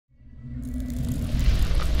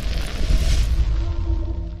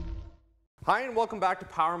Hi and welcome back to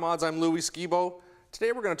Power Mods. I'm Louie Skibo.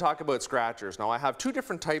 Today we're going to talk about scratchers. Now I have two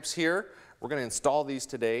different types here. We're going to install these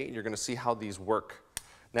today. You're going to see how these work.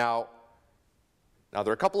 Now there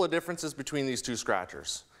are a couple of differences between these two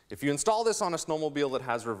scratchers. If you install this on a snowmobile that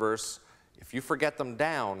has reverse, if you forget them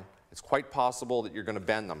down, it's quite possible that you're going to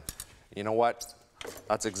bend them. You know what?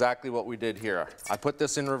 That's exactly what we did here. I put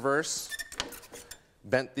this in reverse,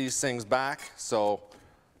 bent these things back, so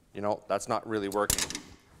you know that's not really working.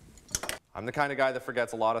 I'm the kind of guy that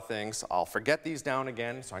forgets a lot of things. I'll forget these down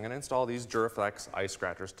again, so I'm going to install these Duraflex ice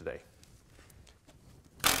scratchers today.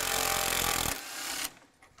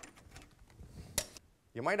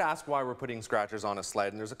 You might ask why we're putting scratchers on a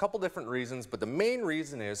sled, and there's a couple different reasons, but the main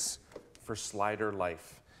reason is for slider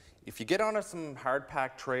life. If you get on some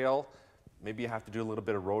hard-packed trail, maybe you have to do a little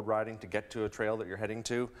bit of road riding to get to a trail that you're heading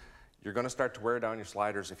to, you're going to start to wear down your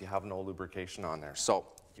sliders if you have no lubrication on there. So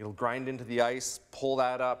you'll grind into the ice, pull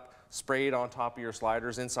that up, spray it on top of your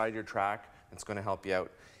sliders inside your track, and it's going to help you out.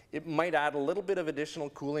 It might add a little bit of additional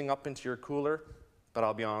cooling up into your cooler, but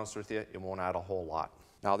I'll be honest with you, it won't add a whole lot.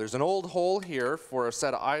 Now there's an old hole here for a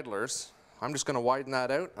set of idlers. I'm just going to widen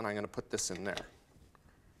that out and I'm going to put this in there.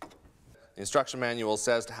 The instruction manual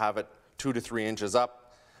says to have it 2 to 3 inches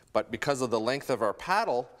up, but because of the length of our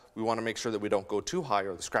paddle, we want to make sure that we don't go too high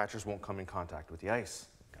or the scratchers won't come in contact with the ice.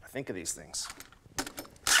 Gotta think of these things.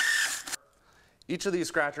 Each of these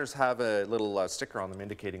scratchers have a little sticker on them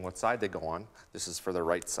indicating what side they go on. This is for the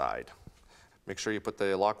right side. Make sure you put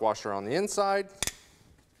the lock washer on the inside.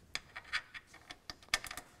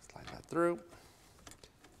 Slide that through.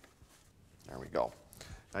 There we go.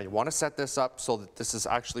 Now you want to set this up so that this is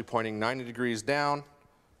actually pointing 90 degrees down.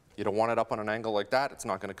 You don't want it up on an angle like that. It's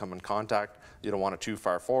not going to come in contact. You don't want it too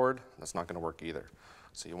far forward. That's not going to work either.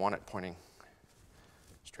 So you want it pointing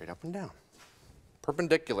straight up and down.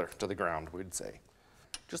 Perpendicular to the ground, we'd say.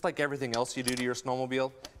 Just like everything else you do to your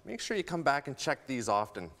snowmobile, make sure you come back and check these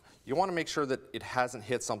often. You want to make sure that it hasn't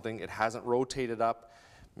hit something, it hasn't rotated up,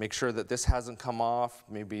 make sure that this hasn't come off,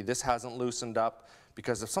 maybe this hasn't loosened up,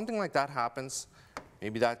 because if something like that happens,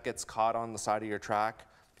 maybe that gets caught on the side of your track,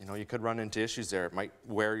 you know, you could run into issues there. It might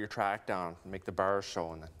wear your track down, make the bars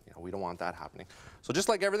show, and you know, we don't want that happening. So just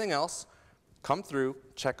like everything else, come through,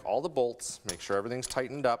 check all the bolts, make sure everything's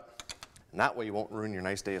tightened up, and that way you won't ruin your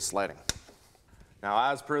nice day of sledding.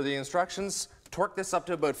 Now, as per the instructions, torque this up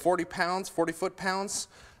to about 40 pounds, 40 foot-pounds.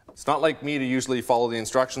 It's not like me to usually follow the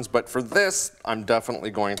instructions, but for this, I'm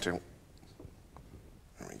definitely going to.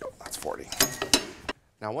 There we go, that's 40.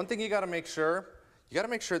 Now, one thing you gotta make sure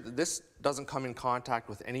that this doesn't come in contact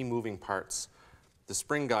with any moving parts. The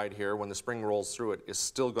spring guide here, when the spring rolls through it, is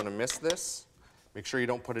still gonna miss this. Make sure you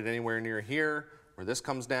don't put it anywhere near here, where this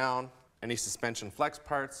comes down, any suspension flex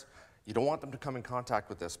parts. You don't want them to come in contact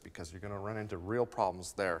with this because you're going to run into real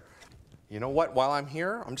problems there. You know what? While I'm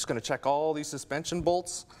here, I'm just going to check all these suspension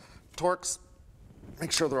bolts, torques,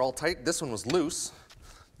 make sure they're all tight. This one was loose.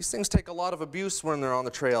 These things take a lot of abuse when they're on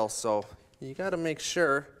the trail, so you got to make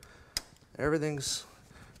sure everything's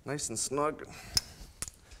nice and snug.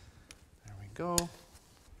 There we go.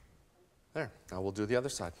 There. Now we'll do the other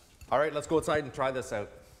side. All right, let's go outside and try this out.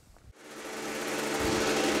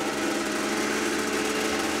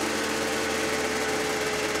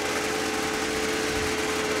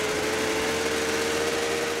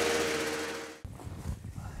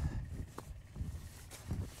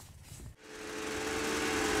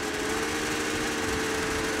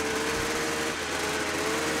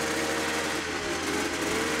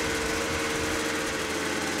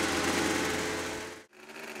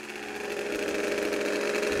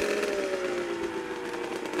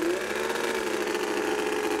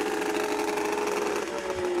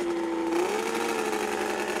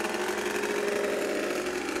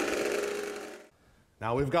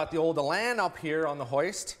 Now we've got the old Elan up here on the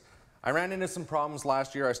hoist. I ran into some problems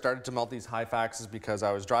last year. I started to melt these hyfaxes because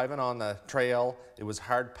I was driving on the trail. It was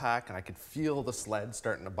hard pack and I could feel the sled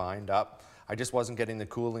starting to bind up. I just wasn't getting the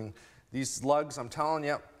cooling. These lugs, I'm telling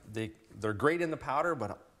you, they're great in the powder,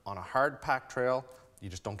 but on a hard pack trail, you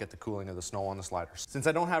just don't get the cooling of the snow on the sliders. Since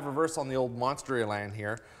I don't have reverse on the old monster Elan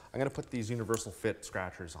here, I'm gonna put these universal fit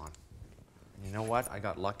scratchers on. And you know what? I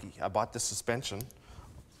got lucky. I bought this suspension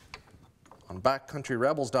on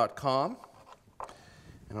backcountryrebels.com,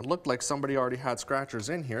 and it looked like somebody already had scratchers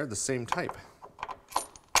in here, the same type.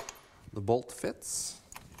 The bolt fits.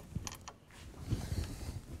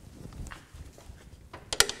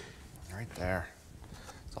 Right there.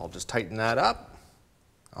 So I'll just tighten that up.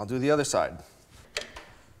 I'll do the other side.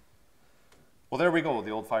 Well, there we go.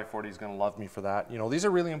 The old 540 is going to love me for that. You know, these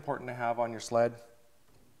are really important to have on your sled.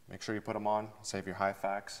 Make sure you put them on. Save your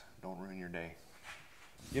hyfax. Don't ruin your day.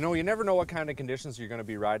 You know, you never know what kind of conditions you're going to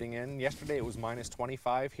be riding in. Yesterday it was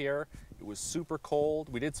 -25 here. It was super cold.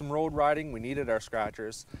 We did some road riding. We needed our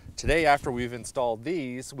scratchers. Today, after we've installed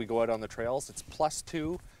these, we go out on the trails. It's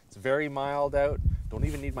 +2. It's very mild out. Don't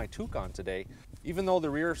even need my toque on today. Even though the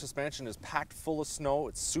rear suspension is packed full of snow,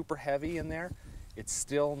 it's super heavy in there, it's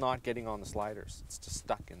still not getting on the sliders. It's just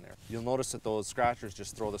stuck in there. You'll notice that those scratchers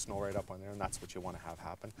just throw the snow right up on there, and that's what you want to have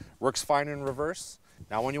happen. Works fine in reverse.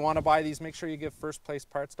 Now when you want to buy these, make sure you give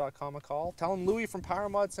firstplaceparts.com a call. Tell them Louie from Power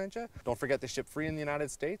Mod sent you. Don't forget they ship free in the United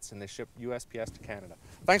States and they ship USPS to Canada.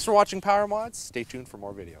 Thanks for watching Power Mods. Stay tuned for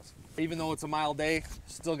more videos. Even though it's a mild day,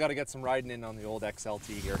 still got to get some riding in on the old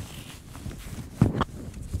XLT here.